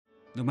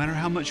No matter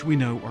how much we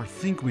know or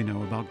think we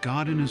know about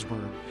God and His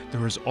Word,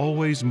 there is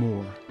always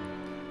more.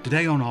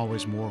 Today on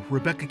Always More,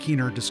 Rebecca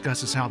Keener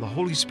discusses how the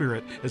Holy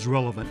Spirit is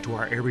relevant to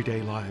our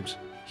everyday lives.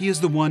 He is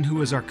the one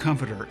who is our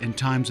comforter in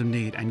times of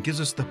need and gives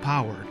us the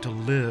power to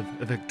live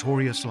a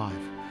victorious life.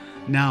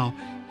 Now,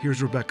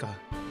 here's Rebecca.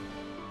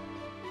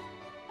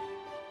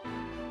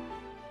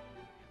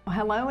 Well,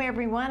 hello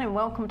everyone, and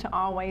welcome to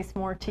Always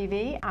More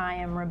TV. I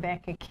am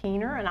Rebecca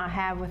Keener, and I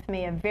have with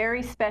me a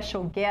very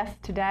special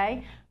guest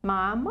today,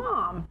 my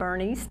mom,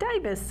 Bernice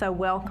Davis. So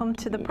welcome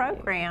to the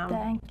program.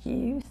 Thank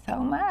you so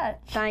much.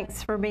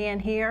 Thanks for being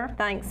here.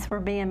 Thanks for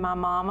being my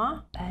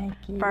mama. Thank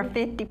you. For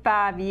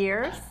 55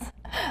 years.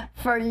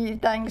 For you,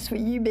 thanks for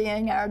you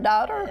being our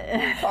daughter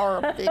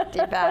for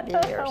 55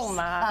 years. Oh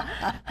my.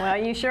 Well,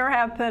 you sure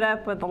have put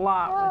up with a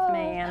lot with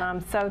me, and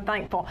I'm so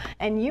thankful.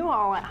 And you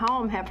all at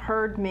home have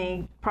heard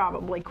me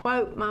probably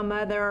quote my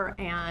mother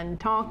and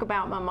talk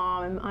about my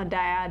mom and my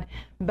dad.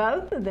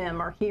 Both of them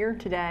are here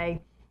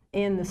today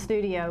in the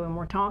studio, and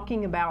we're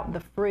talking about the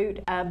fruit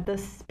of the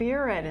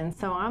Spirit. And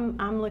so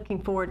I'm looking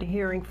forward to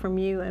hearing from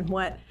you and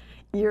what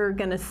you're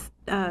going to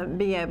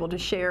be able to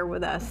share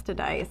with us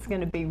today. It's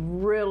going to be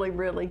really,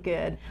 really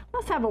good.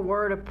 Let's have a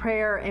word of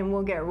prayer and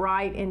we'll get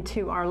right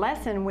into our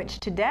lesson, which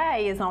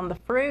today is on the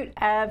fruit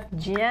of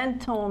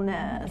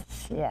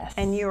gentleness. Yes.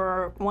 And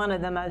you're one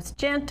of the most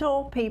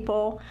gentle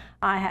people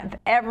I have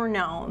ever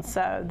known,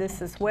 so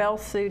this is well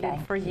suited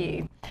for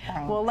you.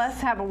 Thanks. Well, let's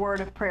have a word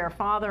of prayer.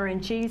 Father,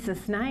 in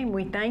Jesus' name,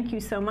 we thank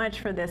you so much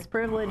for this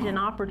privilege and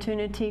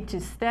opportunity to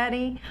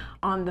study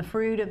on the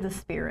fruit of the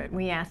Spirit.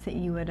 We ask that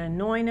you would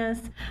anoint us,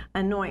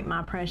 anoint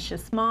my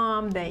precious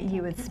mom, that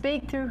you would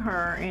speak through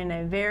her in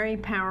a very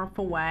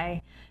powerful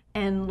way,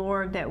 and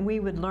Lord, that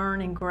we would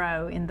learn and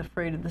grow in the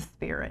fruit of the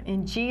Spirit.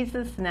 In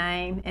Jesus'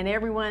 name, and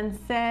everyone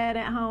said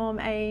at home,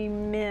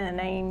 amen,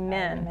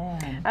 amen.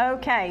 Amen.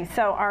 Okay,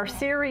 so our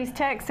series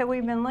text that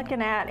we've been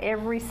looking at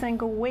every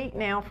single week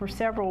now for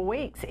several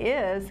weeks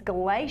is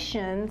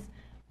Galatians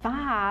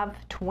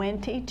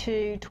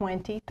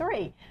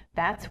 5:22-23.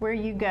 That's where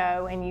you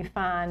go and you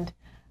find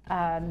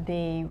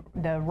the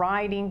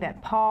writing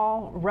that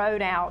Paul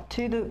wrote out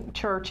to the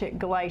church at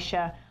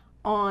Galatia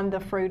on the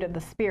fruit of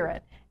the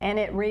Spirit. And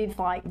it reads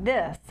like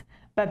this: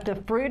 but the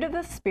fruit of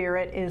the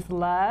Spirit is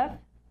love,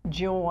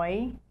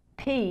 joy,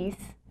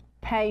 peace,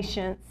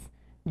 patience,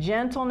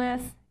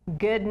 gentleness,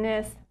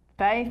 goodness,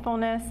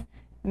 faithfulness,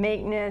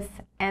 meekness,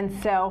 and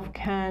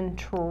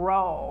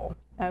self-control.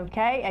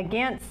 Okay?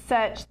 Against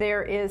such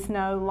there is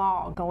no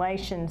law.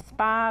 Galatians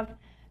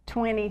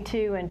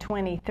 5:22 and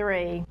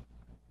 23.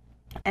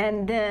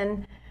 And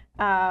then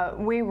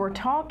we were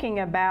talking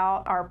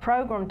about our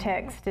program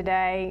text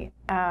today,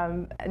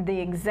 the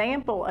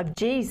example of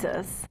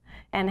Jesus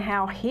and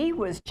how he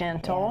was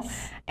gentle.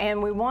 Yes.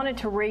 And we wanted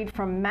to read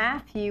from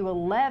Matthew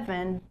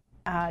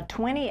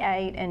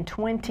 11:28 and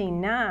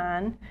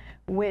 29,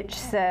 which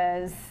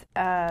says,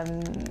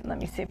 let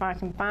me see if I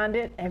can find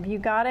it. Have you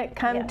got it?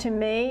 Come to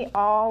me,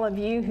 all of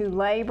you who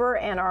labor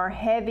and are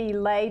heavy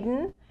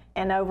laden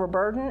and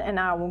overburdened, and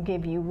I will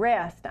give you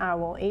rest. I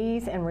will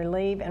ease and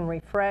relieve and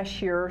refresh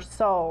your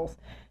souls.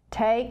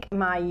 Take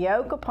my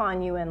yoke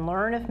upon you and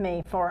learn of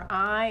me, for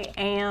I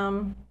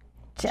am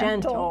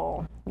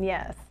gentle.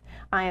 Yes,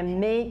 I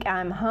am meek,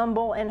 I am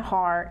humble in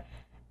heart,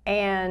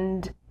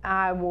 and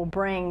I will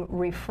bring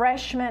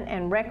refreshment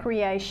and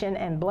recreation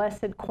and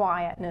blessed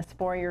quietness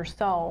for your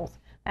souls.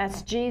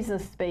 That's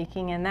Jesus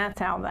speaking, and that's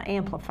out of the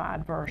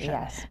Amplified Version.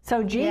 Yes.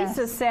 So Jesus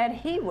Yes. said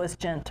he was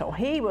gentle.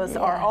 He was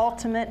our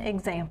ultimate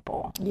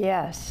example.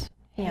 Yes.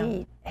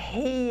 Yeah.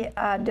 He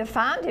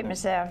defined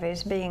himself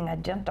as being a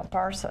gentle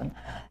person.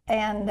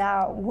 And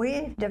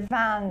we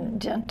define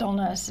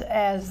gentleness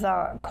as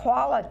the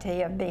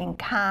quality of being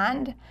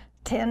kind,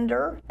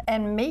 tender,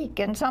 and meek.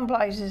 In some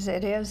places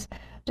it is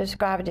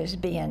described as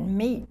being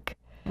meek.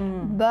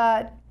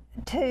 But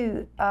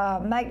to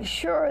make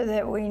sure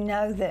that we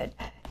know that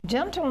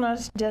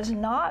gentleness does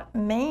not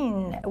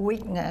mean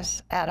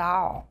weakness at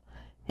all.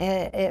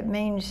 It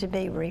means to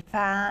be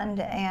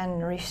refined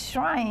and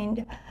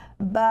restrained,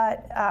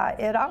 but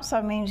it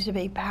also means to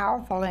be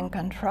powerful and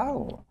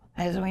control,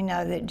 as we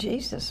know that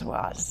Jesus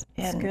was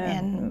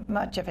in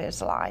much of his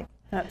life.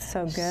 That's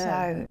so good.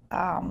 So,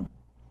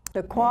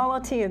 the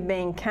quality of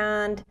being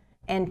kind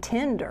and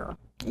tender.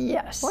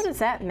 yes. What does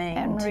that mean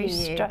And to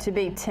you, to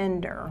be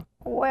tender?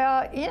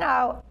 Well, you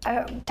know,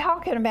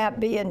 talking about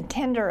being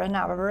tender, and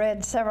I've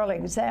read several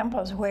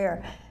examples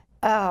where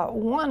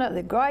one of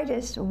the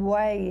greatest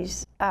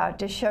ways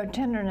to show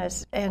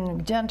tenderness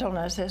and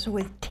gentleness is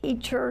with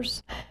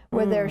teachers,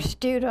 with their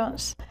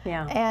students.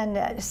 Yeah.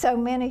 And so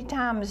many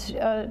times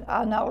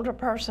an older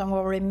person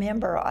will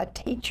remember a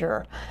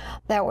teacher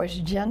that was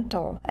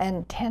gentle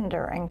and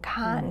tender and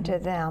kind to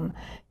them,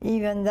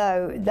 even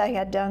though they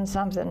had done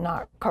something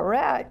not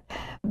correct,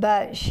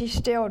 but she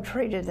still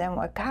treated them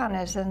with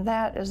kindness, and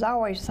that is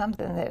always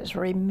something that's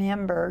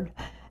remembered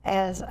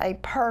as a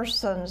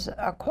person's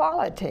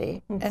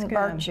quality and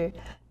virtue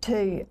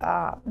to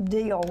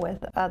deal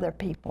with other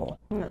people.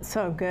 That's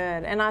so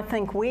good. And I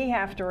think we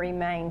have to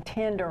remain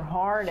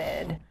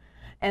tender-hearted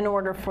in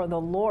order for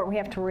the Lord. We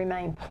have to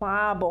remain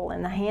pliable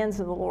in the hands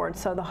of the Lord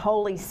so the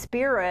Holy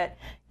Spirit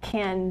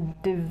can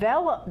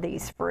develop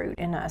these fruit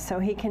in us, so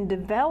He can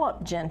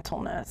develop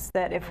gentleness,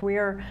 that if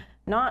we're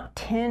not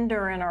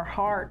tender in our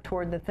heart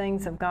toward the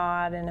things of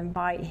God and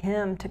invite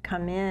Him to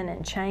come in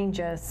and change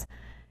us,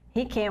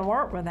 He can't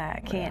work with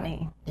that, can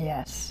He?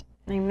 Yes.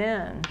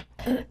 Amen.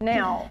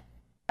 Now,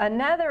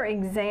 another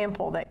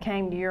example that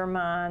came to your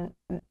mind,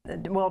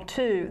 well,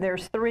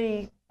 there's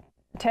 3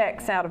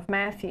 texts out of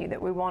Matthew that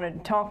we wanted to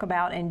talk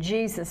about, and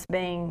Jesus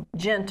being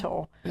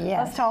gentle.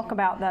 Yes. Let's talk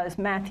about those.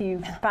 Matthew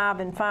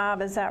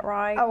 5:5, is that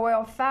right? Oh,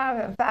 well,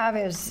 5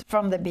 is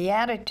from the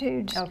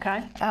Beatitudes.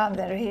 Okay.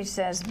 That He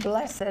says,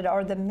 "Blessed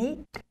are the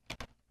meek,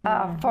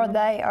 for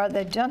they are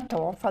the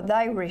gentle, for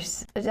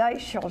they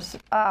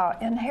shall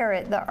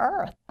inherit the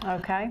earth."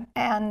 Okay.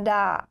 And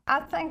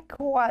I think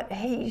what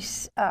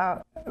He's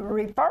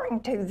referring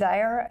to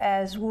there,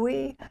 as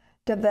we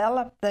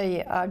develop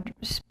the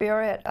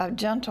spirit of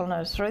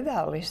gentleness through the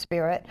Holy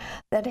Spirit,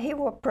 that He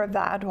will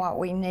provide what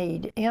we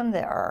need in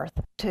the earth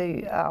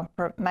to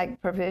make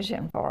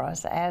provision for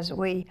us as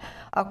we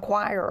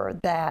acquire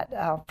that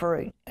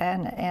fruit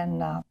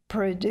and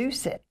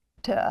produce it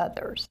to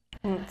others.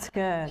 That's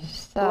good.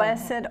 So,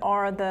 Blessed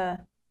are the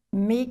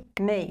meek,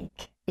 So-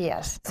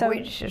 yes,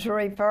 which is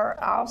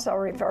also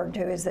referred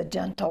to as the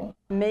gentle.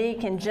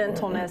 Meek and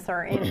gentleness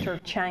are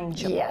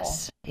interchangeable.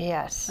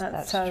 Yes,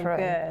 That's so true.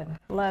 good.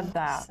 Love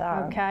that. So,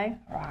 okay.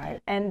 Right.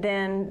 And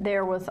then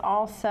there was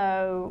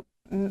also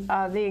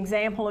the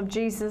example of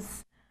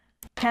Jesus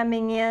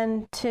coming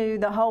into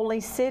the holy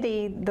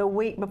city the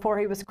week before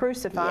He was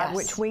crucified, Yes.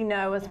 which we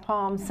know as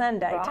Palm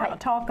Sunday. Right.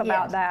 Talk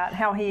about Yes. that,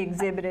 how He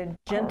exhibited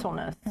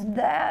gentleness.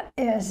 That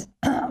is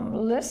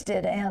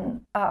listed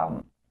in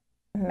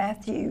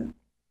Matthew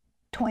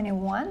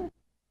 21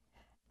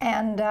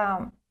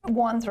 and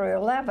 1 through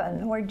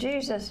 11, where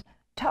Jesus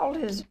told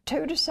His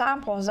 2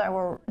 disciples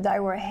they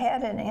were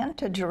headed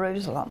into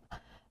Jerusalem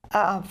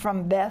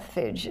from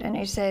Bethphage, and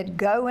He said,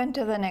 "Go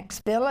into the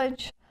next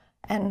village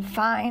and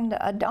find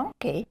a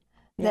donkey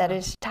that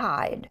is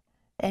tied,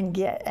 and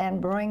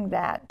bring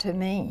that to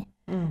me."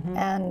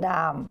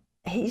 And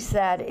He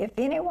said, "If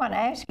anyone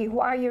asks you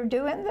why you're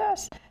doing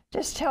this,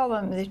 just tell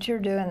them that you're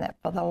doing it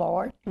for the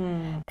Lord."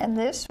 And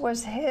this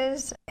was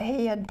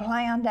He had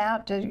planned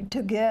out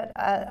to get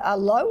a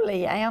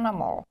lowly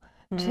animal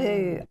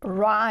to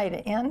ride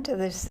into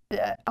this,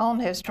 on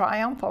His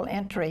triumphal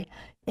entry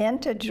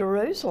into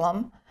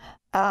Jerusalem.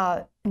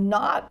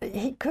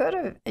 He could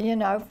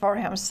have, for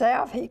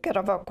Himself, He could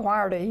have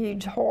acquired a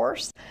huge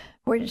horse,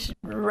 which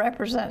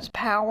represents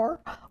power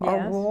or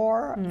Yes.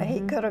 war.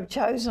 He could have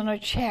chosen a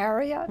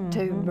chariot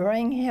to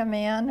bring Him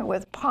in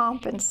with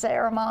pomp and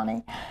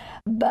ceremony.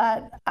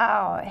 But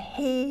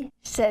He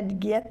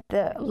said, "Get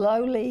the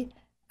lowly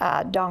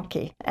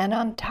donkey and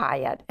untie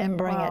it and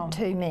bring Wow. it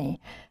to me."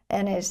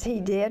 And as He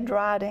did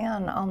ride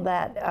in on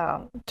that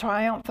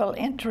triumphal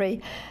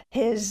entry,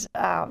 His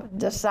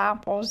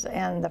disciples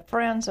and the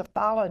friends that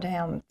followed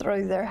Him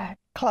threw their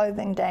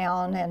clothing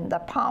down in the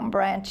palm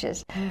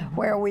branches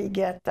where we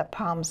get the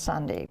Palm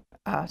Sunday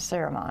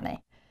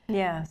ceremony.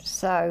 Yes.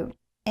 So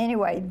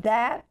anyway,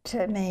 that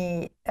to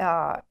me,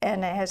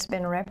 and it has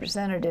been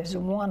represented as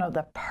one of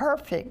the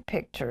perfect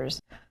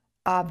pictures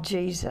of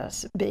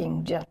Jesus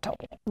being gentle.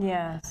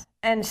 Yes.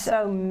 And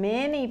so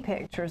many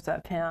pictures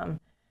of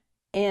Him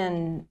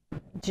in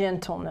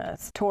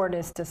gentleness toward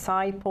His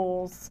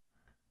disciples,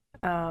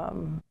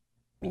 even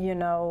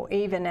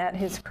at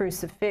His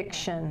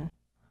crucifixion.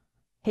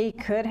 He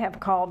could have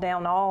called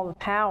down all the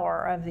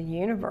power of the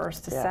universe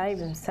to Yes. save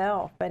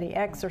Himself, but He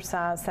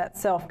exercised that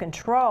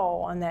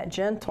self-control and that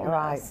gentleness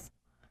Right.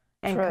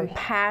 and True.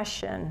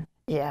 compassion.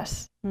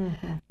 Yes.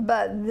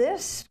 But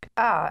this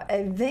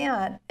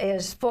event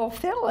is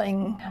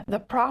fulfilling the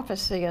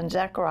prophecy in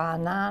Zechariah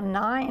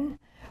 9:9,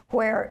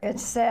 where it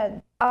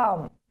said,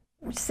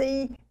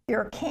 "See,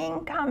 your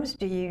king comes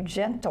to you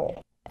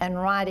gentle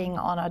and riding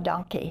on a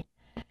donkey."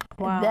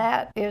 Wow.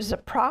 That is a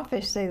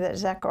prophecy that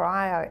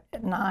Zechariah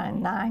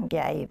 9:9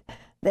 gave,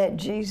 that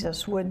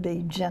Jesus would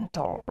be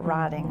gentle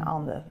riding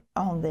on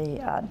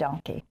the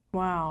donkey.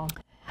 Wow.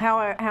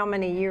 How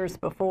many years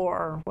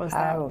before was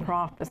that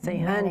prophecy?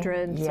 Many.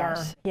 Hundreds?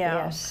 Yes.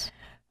 Yes.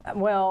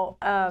 Well,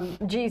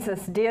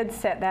 Jesus did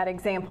set that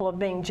example of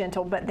being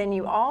gentle, but then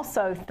you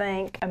also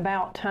think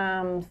about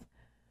times,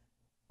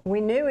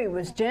 we knew He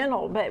was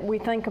gentle, but we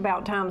think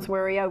about times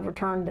where He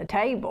overturned the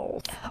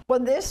tables. Well,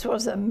 this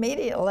was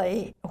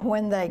immediately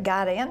when they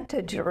got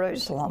into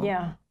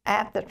Jerusalem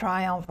at the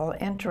triumphal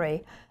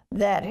entry,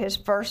 that His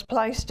first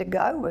place to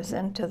go was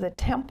into the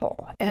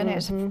temple, and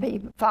His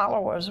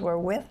followers were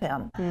with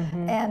Him.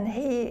 And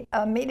He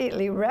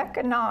immediately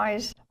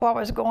recognized what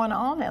was going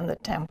on in the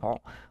temple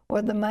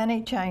with the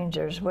money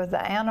changers, with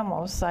the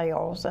animal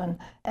sales,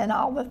 and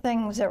all the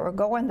things that were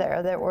going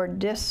there that were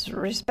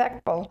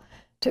disrespectful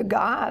to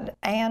God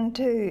and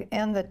to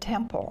in the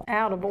temple.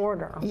 Out of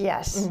order.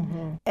 Yes.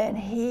 And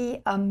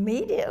he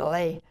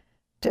immediately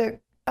took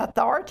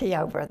authority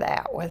over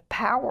that with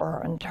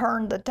power and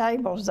turned the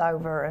tables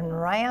over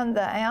and ran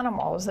the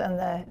animals and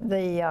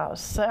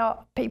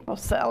the people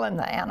selling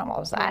the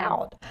animals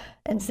out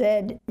and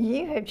said,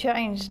 you have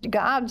changed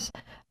God's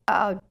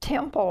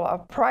temple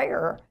of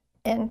prayer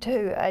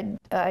into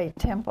a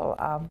temple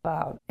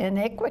of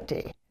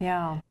iniquity.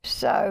 Yeah.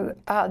 So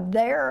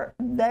there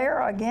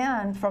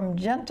again, from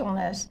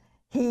gentleness,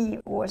 he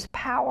was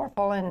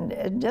powerful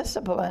and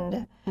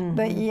disciplined,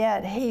 but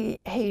yet he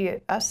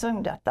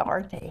assumed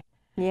authority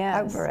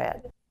over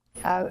it,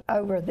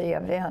 over the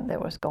event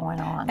that was going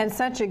on. And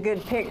such a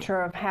good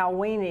picture of how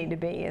we need to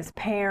be as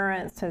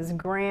parents, as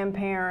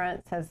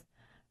grandparents, as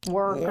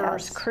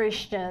workers,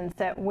 Christians,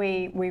 that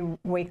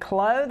we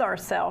clothe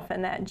ourselves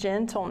in that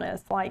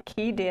gentleness like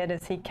he did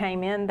as he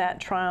came in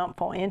that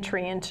triumphal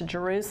entry into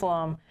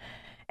Jerusalem.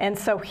 And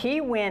so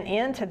he went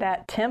into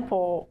that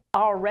temple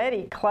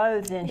already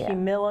clothed in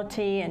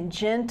humility and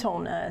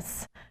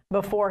gentleness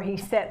before he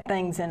set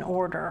things in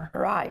order.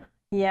 Right.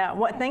 Yeah.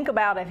 Think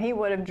about if he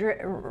would have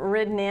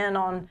ridden in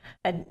on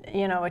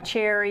a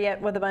chariot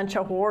with a bunch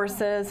of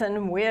horses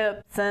and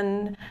whips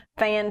and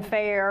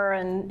fanfare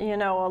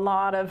and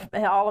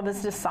all of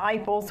his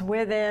disciples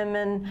with him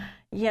and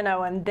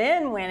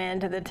then went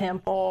into the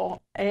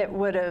temple. It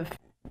would have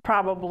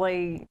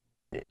probably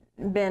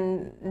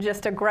been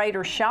just a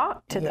greater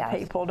shock to the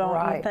people,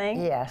 don't you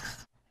think?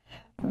 Yes.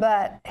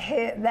 But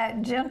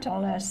that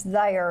gentleness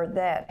there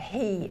that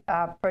he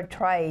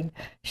portrayed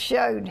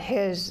showed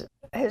his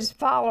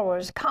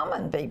followers,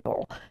 common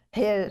people,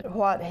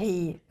 what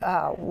he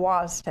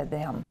was to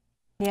them.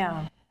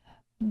 Yeah.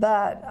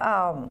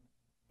 But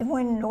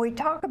when we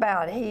talk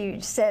about it,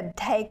 he said,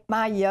 take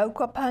my yoke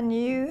upon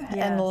you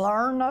and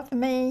learn of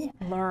me,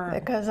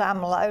 because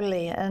I'm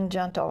lowly and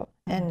gentle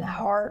in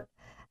heart.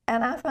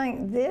 And I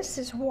think this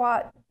is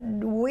what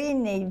we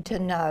need to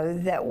know,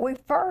 that we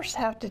first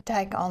have to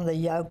take on the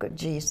yoke of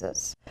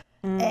Jesus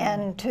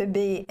and to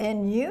be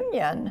in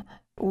union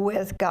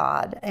with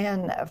God,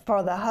 and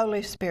for the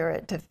Holy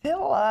Spirit to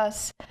fill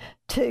us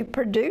to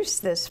produce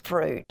this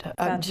fruit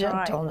of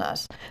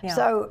gentleness. Right. Yeah.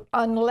 So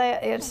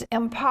unless it's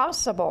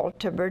impossible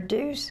to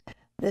produce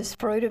this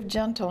fruit of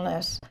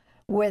gentleness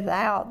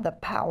without the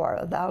power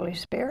of the Holy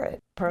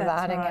Spirit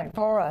providing it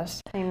for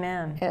us.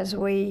 Amen. As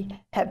we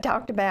have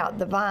talked about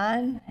the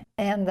vine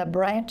and the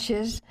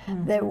branches,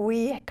 that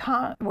we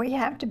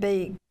have to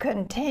be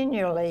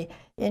continually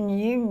in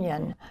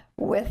union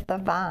with the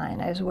vine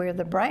as we're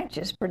the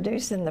branches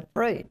producing the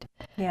fruit.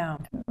 Yeah.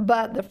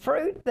 But the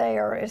fruit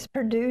there is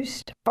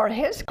produced for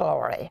His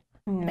glory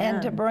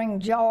and to bring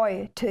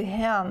joy to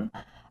Him,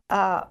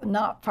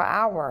 not for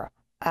our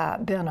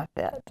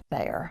benefit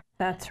there.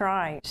 That's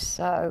right.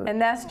 So,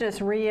 and that's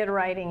just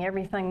reiterating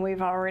everything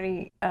we've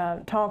already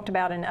talked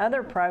about in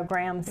other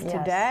programs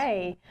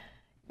today.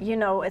 You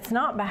know, it's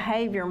not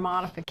behavior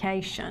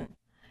modification.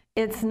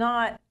 It's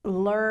not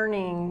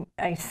learning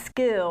a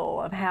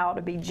skill of how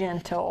to be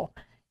gentle.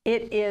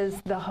 It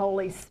is the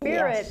Holy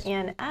Spirit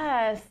in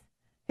us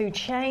who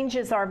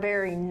changes our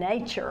very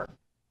nature.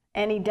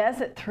 And He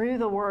does it through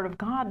the Word of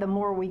God. The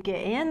more we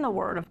get in the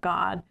Word of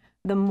God,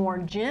 the more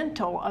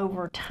gentle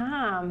over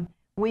time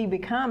we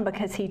become,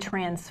 because He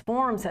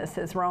transforms us,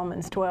 as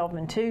Romans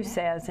 12:2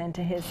 says,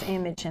 into His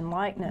image and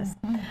likeness.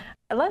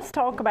 Let's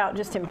talk about,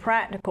 just in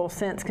practical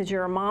sense, because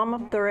you're a mom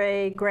of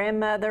 3,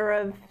 grandmother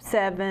of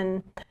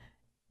 7,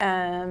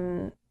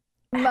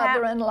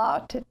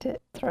 mother-in-law to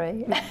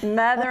 3.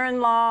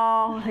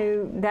 Mother-in-law,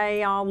 who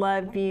they all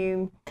love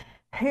you.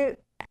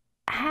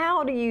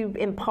 How do you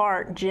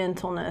impart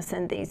gentleness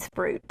and these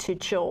fruit to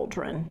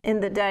children in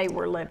the day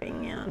we're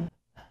living in?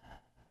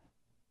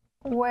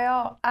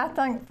 Well, I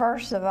think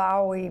first of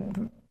all we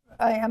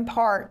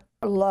impart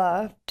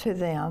love to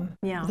them,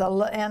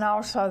 and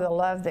also the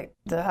love that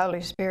the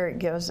Holy Spirit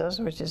gives us,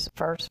 which is the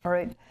first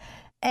fruit,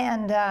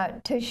 and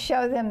to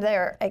show them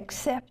they're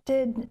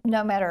accepted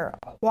no matter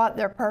what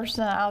their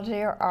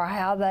personality or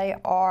how they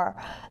are,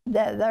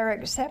 that they're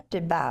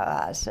accepted by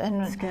us,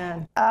 and that's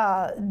good.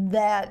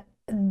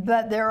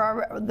 But there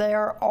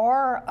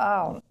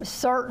are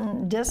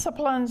certain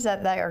disciplines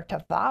that they are to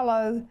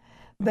follow,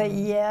 but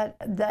yet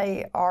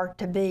they are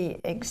to be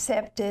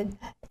accepted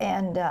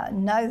and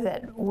know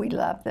that we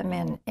love them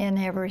in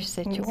every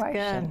situation.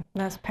 That's good.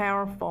 That's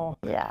powerful.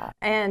 Yeah.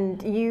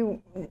 And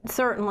you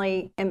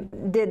certainly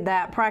did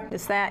that,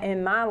 practice that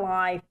in my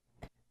life.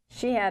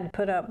 She had to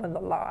put up with a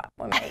lot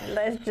with me,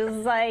 let's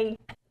just say,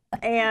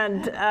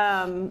 and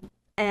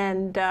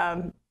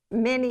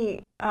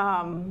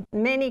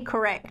many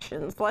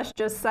corrections, let's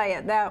just say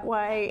it that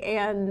way,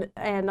 and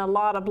a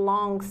lot of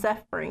long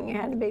suffering. You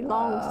had to be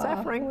long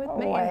suffering with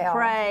me and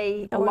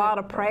pray, a lot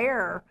of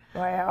prayer.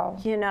 Well,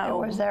 you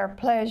know, it was our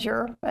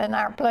pleasure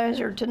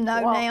to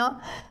know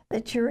now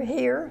that you're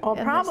here. Well,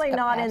 probably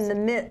not in the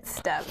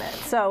midst of it.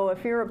 So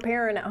if you're a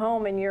parent at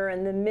home and you're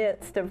in the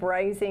midst of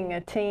raising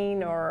a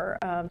teen or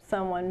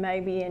someone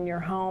maybe in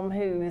your home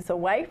who is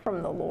away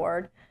from the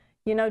Lord,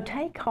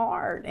 take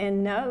heart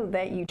and know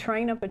that you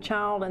train up a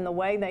child in the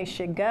way they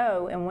should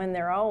go, and when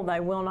they're old, they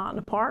will not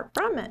depart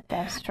from it.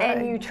 That's true.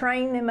 And you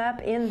train them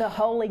up in the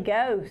Holy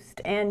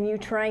Ghost, and you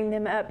train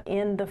them up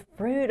in the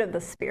fruit of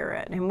the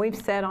Spirit. And we've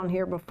said on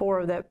here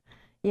before that,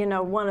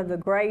 one of the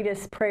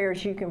greatest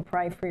prayers you can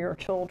pray for your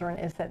children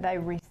is that they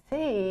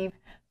receive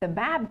the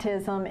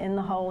baptism in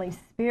the Holy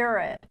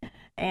Spirit,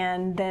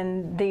 and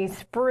then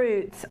these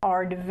fruits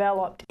are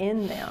developed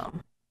in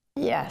them.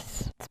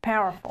 Yes. It's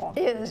powerful.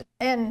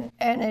 And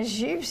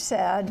as you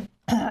said,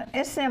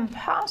 it's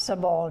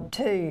impossible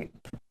to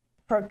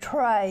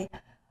portray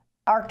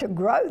or to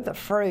grow the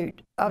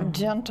fruit of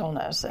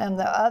gentleness and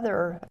the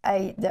other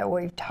 8 that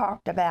we've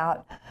talked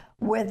about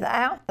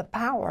without the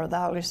power of the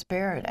Holy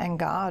Spirit and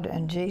God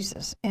and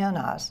Jesus in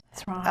us.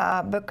 That's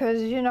right.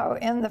 Because,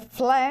 in the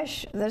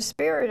flesh, the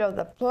spirit of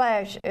the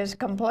flesh is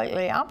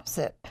completely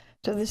opposite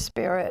to the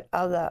spirit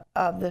of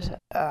the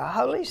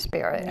Holy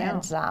Spirit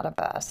inside of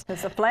us.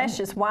 Because the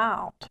flesh is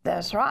wild.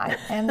 That's right.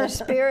 And the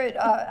spirit,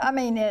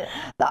 the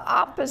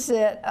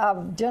opposite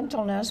of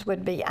gentleness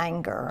would be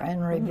anger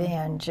and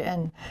revenge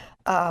and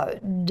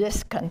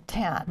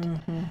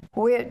discontent,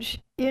 which,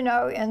 in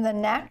the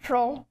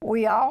natural,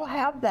 we all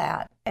have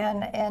that.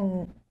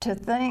 And to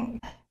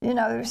think,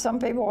 some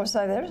people will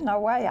say, there's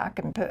no way I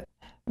can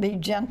be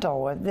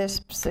gentle with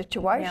this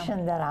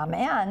situation that I'm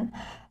in.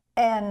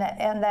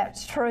 And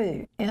that's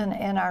true.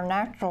 In our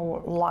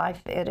natural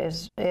life, it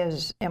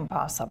is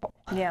impossible.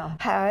 Yeah.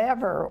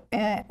 However,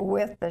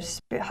 with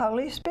the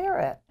Holy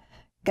Spirit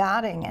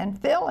guiding and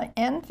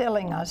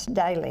filling us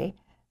daily,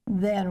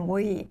 then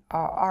we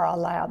are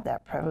allowed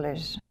that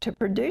privilege to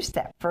produce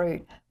that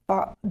fruit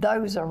for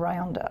those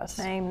around us.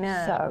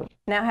 Amen. So,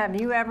 now, have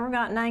you ever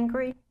gotten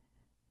angry?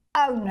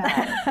 oh no.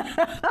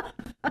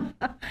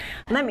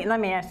 Let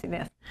me ask you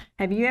this.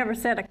 Have you ever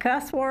said a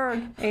cuss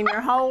word in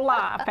your whole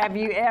life? Have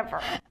you ever?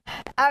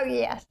 Oh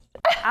yes.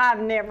 I've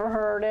never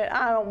heard it.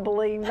 I don't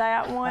believe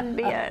that one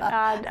bit.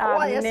 I've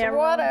never.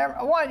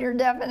 What your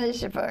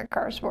definition for a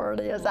curse word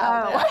is?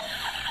 Oh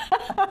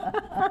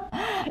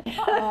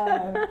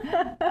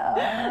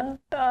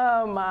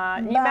my.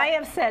 You may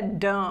have said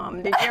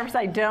dumb. Did you ever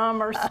say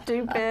dumb or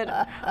stupid?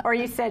 Or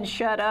you said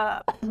shut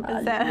up?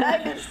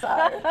 Maybe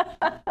so.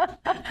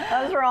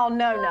 Those are all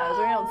no-nos.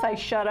 We don't say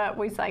shut up,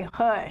 we say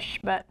hush.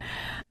 But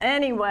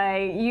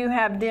anyway, you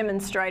have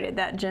demonstrated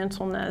that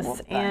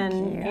gentleness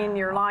in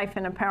your life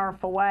in a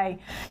powerful way.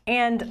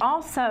 And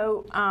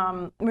also,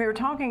 we were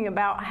talking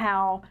about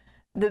how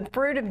the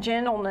fruit of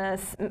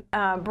gentleness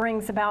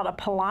brings about a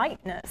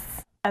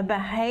politeness, a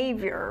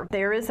behavior.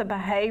 There is a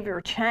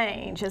behavior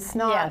change. It's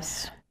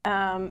not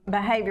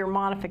behavior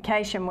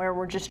modification where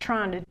we're just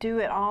trying to do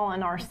it all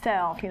in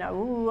ourselves.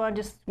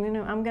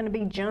 I'm going to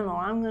be gentle.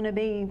 I'm going to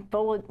be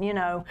full of,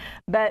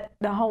 but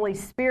the Holy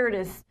Spirit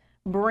is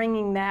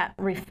bringing that.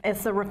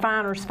 It's the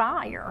refiner's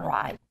fire.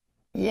 Right.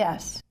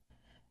 Yes.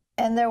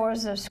 And there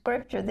was a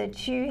scripture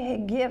that you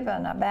had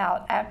given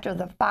about after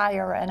the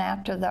fire and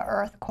after the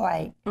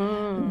earthquake,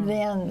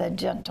 then the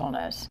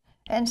gentleness.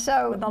 And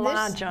so with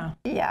Elijah.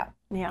 Yeah.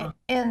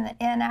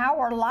 In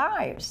our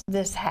lives,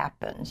 this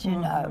happens,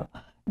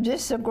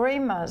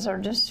 disagreements or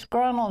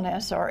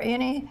disgruntledness or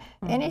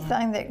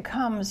anything that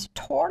comes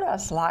toward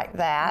us like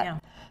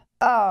that.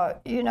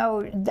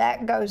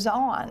 That goes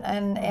on,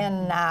 and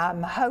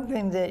I'm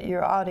hoping that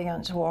your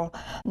audience will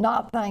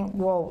not think,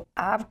 well,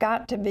 I've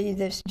got to be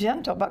this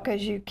gentle,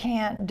 because you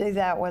can't do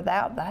that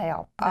without the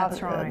help of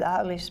the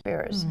Holy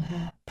Spirit's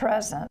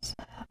presence.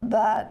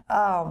 But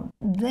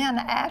then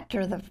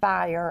after the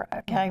fire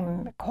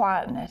came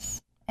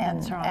quietness,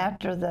 and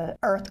after the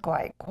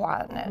earthquake,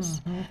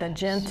 quietness. The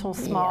gentle,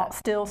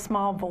 still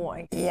small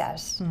voice.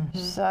 Yes.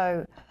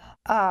 So,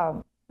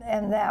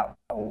 and that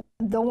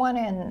the one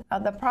in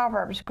the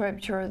Proverbs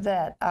scripture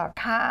that a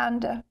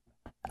kind,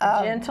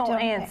 gentle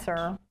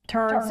answer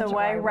turns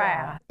away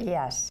wrath.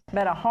 Yes.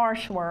 But a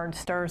harsh word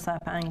stirs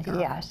up anger.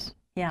 Yes.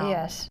 Yeah.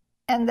 Yes.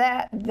 And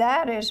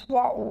that is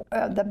what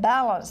the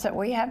balance that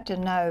we have to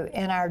know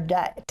in our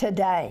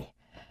today,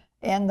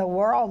 in the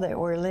world that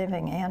we're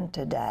living in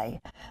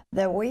today,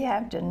 that we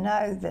have to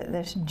know that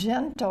this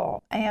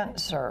gentle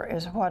answer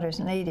is what is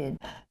needed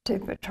to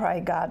portray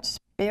God's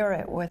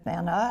Spirit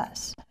within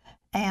us.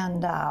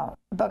 And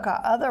because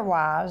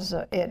otherwise,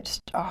 a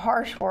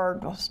harsh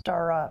word will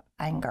stir up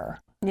anger.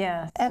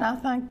 Yes. And I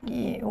think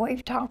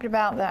we've talked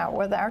about that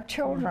with our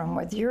children,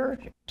 with your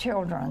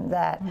children,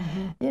 that,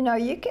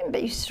 you can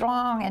be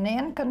strong and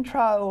in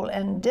control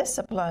and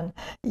disciplined,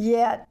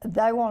 yet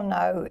they will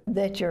know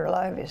that your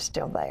love is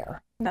still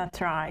there. That's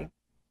right.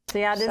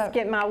 See, I just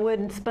get my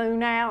wooden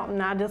spoon out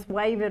and I just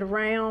wave it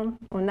around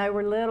when they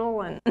were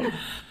little, and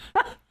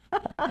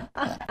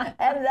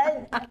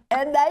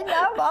and they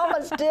know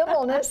Mama's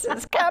gentleness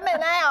is coming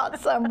out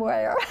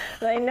somewhere.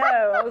 They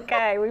know,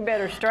 okay, we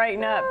better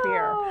straighten up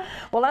here.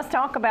 Well, let's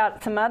talk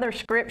about some other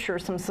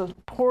scriptures, some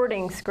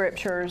supporting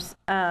scriptures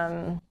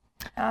for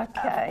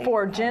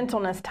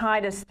gentleness.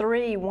 Titus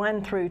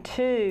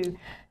 3:1-2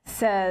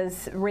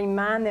 says,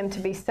 remind them to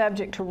be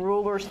subject to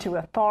rulers, to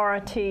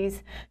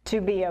authorities, to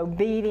be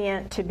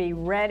obedient, to be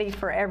ready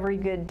for every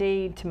good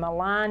deed, to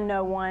malign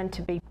no one,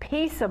 to be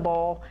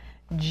peaceable,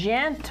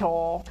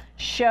 gentle,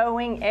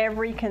 showing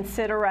every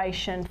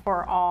consideration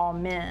for all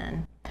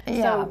men.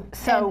 Yeah.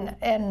 So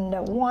and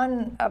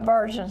one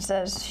version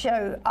says,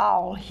 show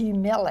all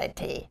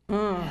humility.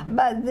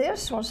 But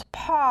this was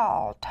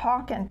Paul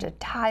talking to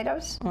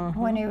Titus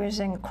when he was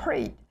in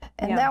Crete.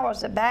 And that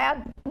was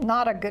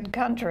not a good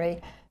country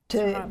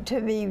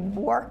to be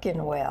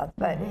working with.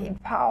 But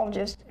Paul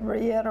just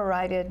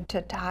reiterated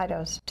to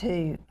Titus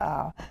to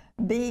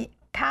be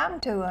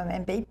kind to him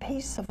and be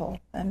peaceable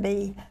and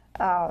be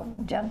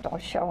gentle,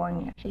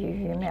 showing you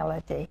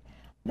humility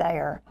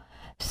there.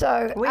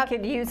 So we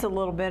could use a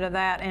little bit of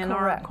that in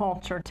our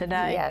culture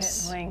today,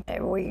 yes,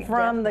 couldn't we?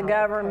 From the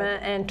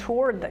government and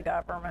toward the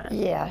government.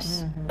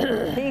 Yes.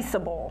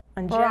 Peaceable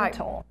and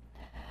gentle.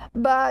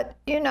 But,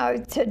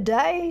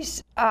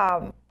 today's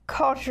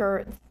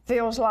culture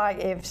feels like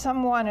if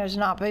someone is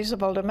not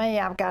peaceable to me,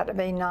 I've got to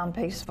be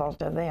non-peaceful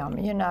to them.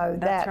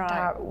 That's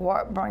right.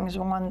 What brings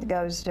one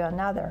goes to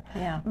another.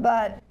 Yeah.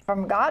 But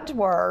from God's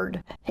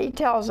Word, He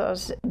tells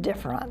us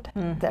different.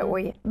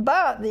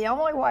 But the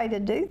only way to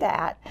do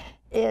that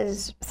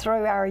is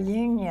through our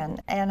union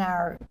and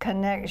our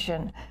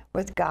connection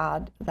with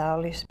God, the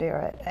Holy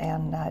Spirit,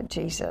 and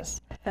Jesus.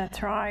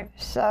 That's right.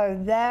 So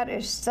that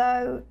is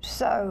so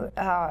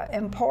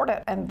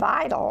important and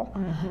vital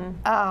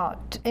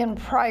in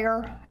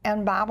prayer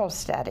and Bible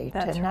study.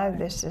 That's to know right.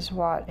 This is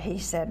what He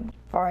said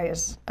for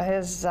His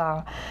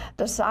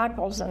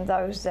disciples and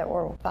those that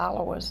were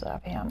followers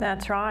of Him.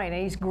 That's right.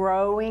 He's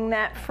growing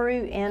that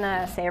fruit in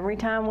us every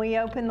time we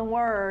open the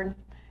Word.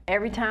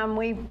 Every time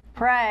we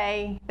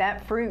pray,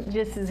 that fruit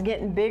just is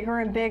getting bigger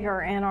and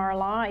bigger in our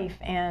life.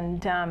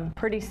 And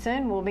pretty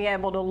soon we'll be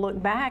able to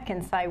look back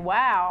and say,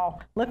 wow,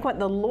 look what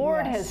the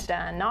Lord has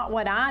done, not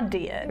what I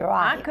did.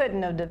 Right. I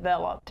couldn't have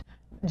developed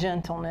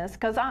gentleness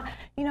because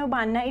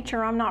by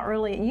nature, I'm not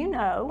really,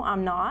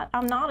 I'm not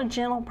a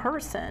gentle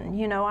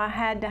person. I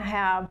had to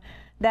have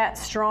that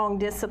strong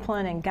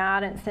discipline and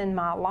guidance in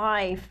my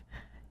life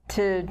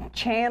to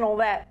channel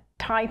that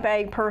type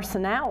A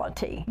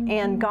personality,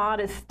 and God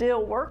is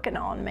still working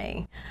on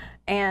me.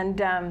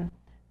 And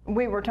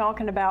we were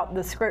talking about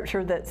the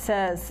scripture that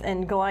says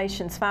in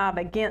Galatians 5,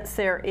 against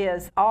there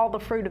is all the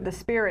fruit of the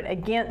Spirit,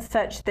 against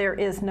such there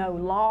is no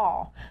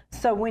law.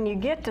 So when you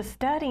get to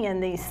studying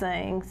these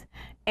things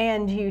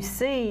and you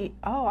see,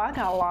 oh, I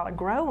got a lot of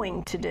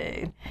growing to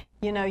do,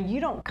 you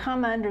don't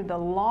come under the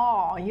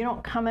law. You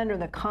don't come under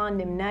the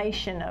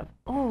condemnation of,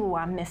 oh,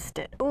 I missed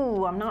it.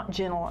 Oh, I'm not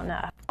gentle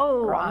enough.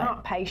 Oh, I'm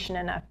not patient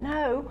enough.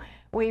 No,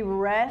 we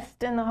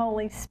rest in the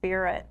Holy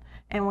Spirit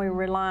and we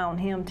rely on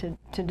Him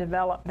to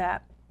develop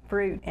that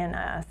fruit in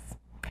us.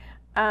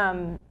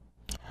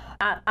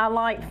 I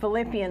like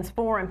Philippians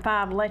 4 and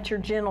 5, let your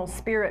gentle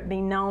spirit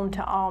be known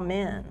to all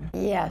men.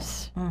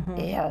 Yes,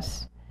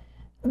 yes.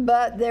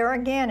 But there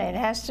again, it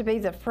has to be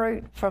the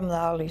fruit from the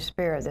Holy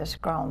Spirit that's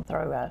grown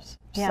through us.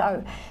 Yeah.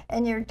 So,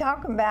 and you're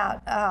talking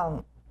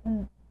about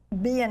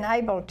being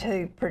able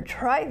to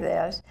portray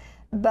this,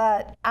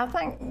 but I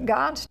think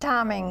God's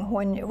timing,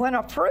 when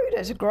a fruit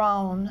is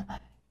grown,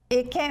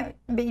 it can't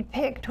be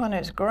picked when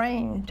it's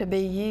green to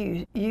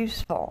be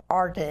useful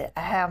or to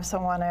have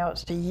someone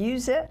else to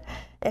use it.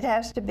 It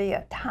has to be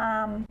a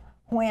time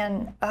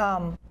when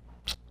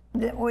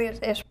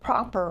it's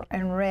proper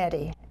and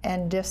ready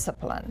and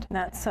disciplined.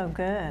 That's so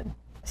good.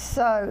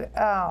 So,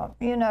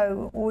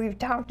 we've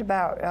talked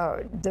about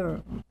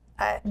the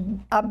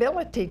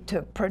ability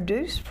to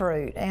produce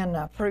fruit and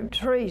fruit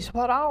trees,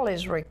 what all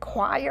is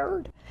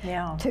required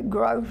to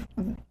grow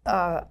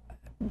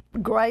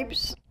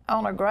grapes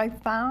on a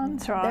grapevine.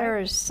 That's right. There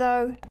is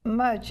so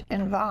much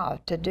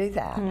involved to do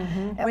that.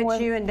 And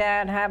which you and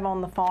Dad have on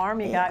the farm.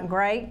 You got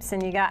grapes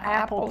and you got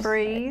apple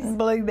trees.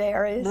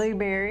 Blueberries.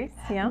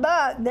 Yeah.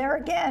 But there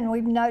again,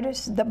 we've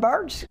noticed the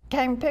birds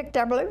came and picked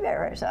our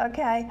blueberries.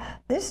 Okay,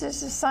 this is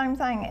the same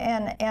thing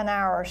in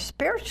our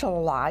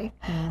spiritual life,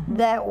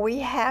 that we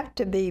have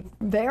to be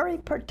very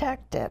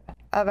protective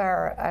of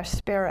our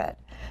spirit,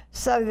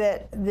 so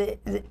that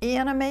the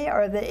enemy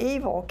or the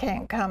evil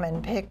can't come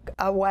and pick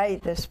away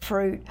this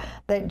fruit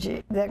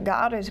that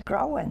God is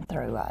growing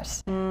through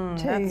us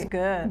that's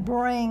good.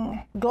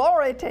 bring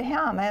glory to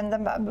Him. And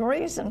the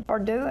reason for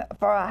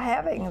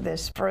having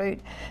this fruit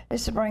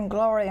is to bring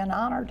glory and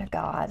honor to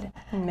God,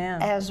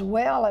 as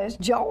well as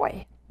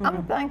joy.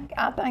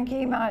 I think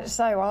He might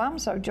say, well, I'm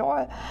so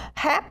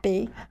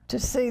happy to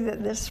see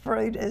that this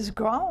fruit is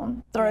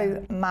grown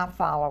through my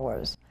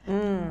followers.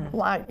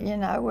 Like,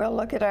 we'll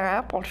look at our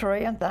apple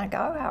tree and think,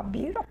 oh, how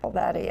beautiful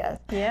that is.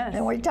 Yes.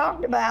 And we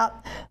talked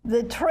about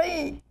the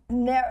tree,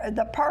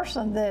 the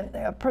person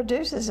that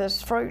produces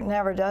this fruit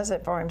never does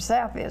it for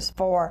himself, it's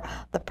for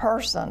the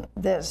person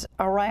that's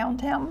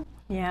around him.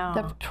 Yeah.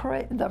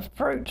 The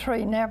fruit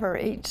tree never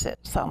eats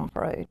some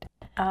fruit.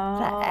 Oh.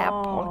 The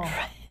apple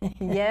tree.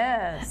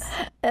 Yes.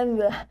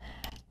 And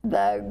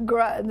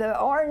the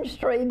orange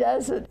tree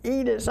doesn't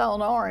eat its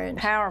own orange.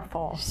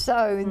 Powerful.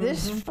 So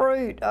this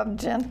fruit of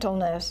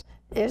gentleness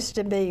is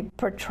to be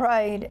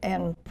portrayed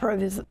and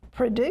produced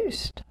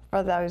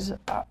for those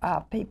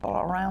people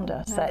around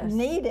us that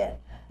need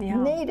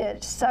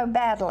it so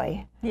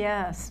badly.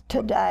 Yes.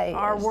 Today.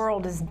 Our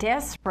world is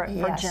desperate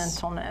for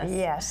gentleness.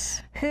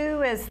 Yes.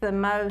 Who is the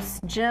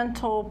most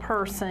gentle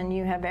person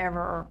you have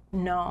ever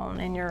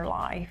known in your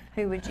life?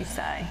 Who would you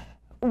say?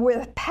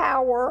 With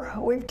power,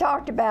 we've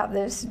talked about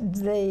this,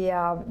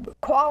 the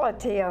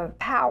quality of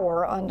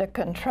power under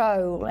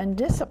control and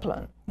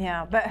discipline.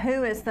 Yeah, but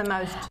who is the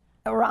most?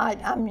 Right,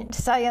 I'm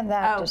saying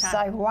that to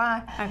say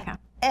why. Okay.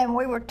 And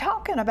we were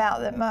talking about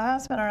that, my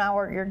husband and I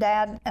were, your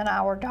dad and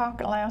I were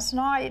talking last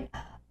night,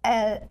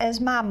 as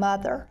my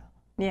mother.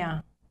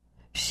 Yeah.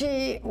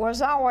 She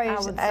was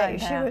always,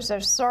 she was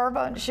a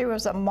servant, she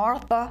was a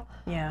Martha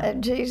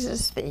at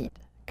Jesus' feet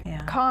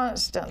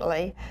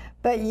constantly.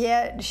 But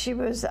yet she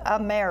was a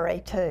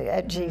Mary too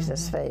at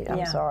Jesus' feet.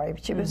 I'm sorry.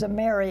 She was a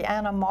Mary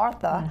and a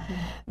Martha.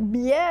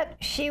 Yet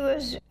she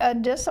was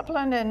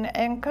disciplined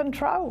and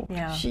controlled.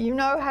 Yeah. You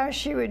know how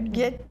she would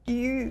get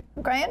you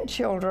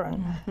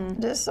grandchildren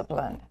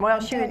disciplined.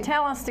 Well, she would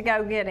tell us to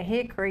go get a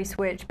hickory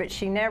switch, but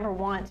she never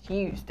once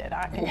used it.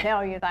 I can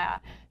tell you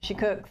that. She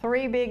cooked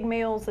 3 big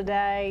meals a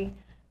day.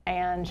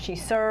 And she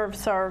served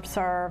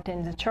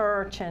in the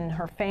church and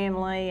her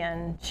family,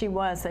 and she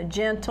was a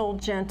gentle,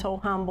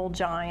 humble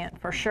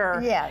giant for sure.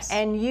 Yes.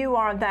 And you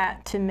are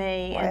that to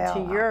me and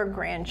to your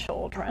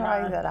grandchildren. I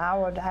pray that I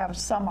would have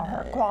some of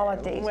her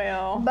qualities.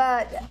 Well.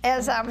 But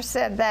as I've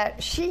said,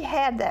 that she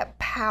had that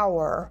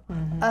power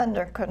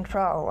under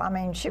control. I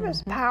mean, she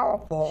was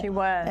powerful. She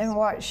was. In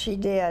what she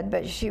did,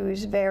 but she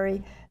was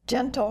very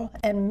gentle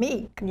and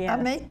meek, a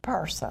meek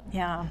person.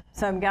 Yeah,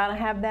 so we've got to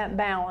have that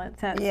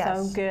balance. That's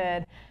so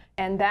good.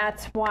 And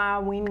that's why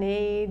we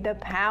need the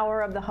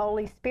power of the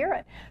Holy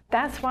Spirit.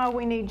 That's why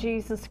we need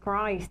Jesus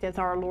Christ as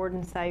our Lord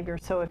and Savior.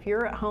 So if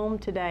you're at home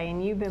today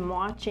and you've been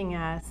watching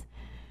us,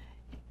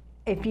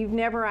 if you've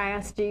never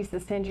asked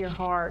Jesus into your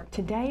heart,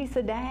 today's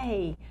the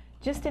day.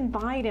 Just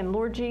invite Him.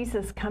 Lord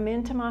Jesus, come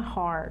into my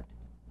heart.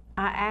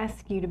 I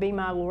ask you to be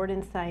my Lord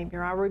and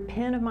Savior. I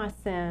repent of my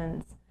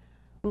sins.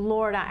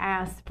 Lord, I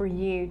ask for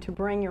you to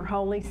bring your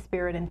Holy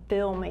Spirit and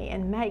fill me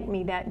and make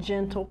me that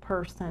gentle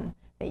person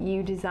that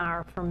you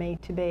desire for me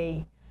to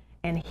be.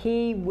 And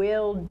He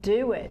will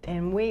do it.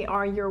 And we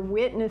are your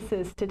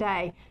witnesses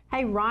today.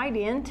 Hey, write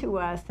into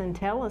us and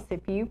tell us if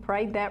you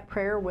prayed that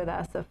prayer with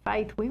us of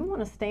faith. We want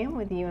to stand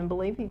with you and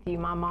believe with you.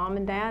 My mom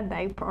and dad,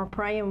 they are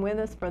praying with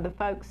us for the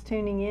folks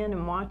tuning in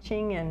and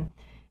watching.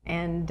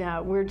 And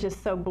we're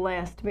just so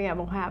blessed to be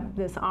able to have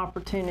this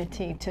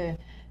opportunity to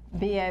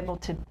be able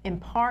to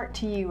impart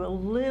to you a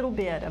little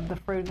bit of the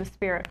fruit of the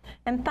Spirit.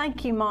 And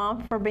thank you,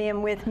 Mom, for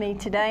being with me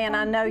today. And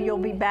I know you'll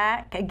be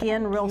back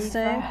again real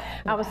soon.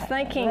 I was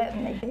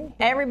thinking,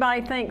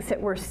 everybody thinks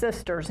that we're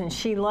sisters, and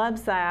she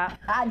loves that.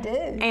 I do.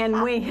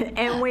 And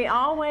we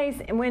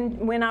always,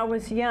 when I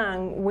was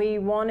young, we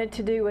wanted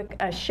to do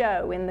a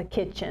show in the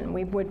kitchen.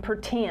 We would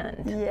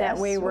pretend that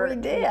we were. We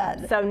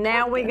did. So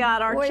now we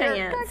got our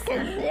chance.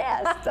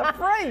 Yes, the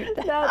fruit.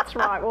 That's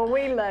right. Well,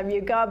 we love you.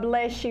 God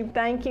bless you.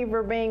 Thank you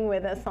for being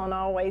with us on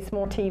Always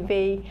More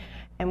TV,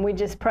 and we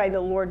just pray the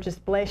Lord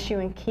just bless you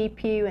and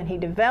keep you, and He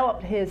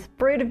developed His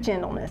fruit of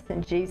gentleness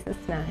in Jesus'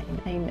 name.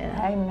 Amen.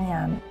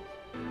 Amen.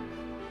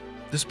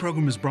 This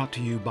program is brought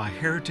to you by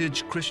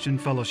Heritage Christian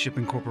Fellowship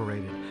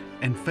Incorporated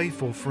and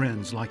faithful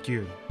friends like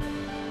you.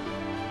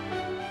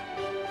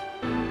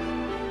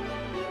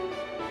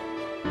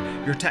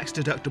 Your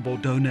tax-deductible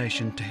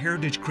donation to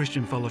Heritage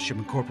Christian Fellowship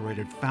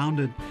Incorporated,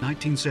 founded in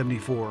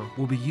 1974,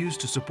 will be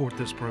used to support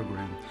this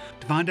program.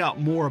 To find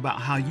out more about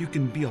how you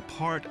can be a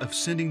part of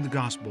sending the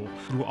gospel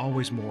through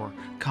Always More,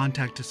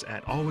 contact us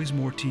at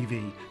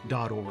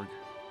alwaysmoretv.org.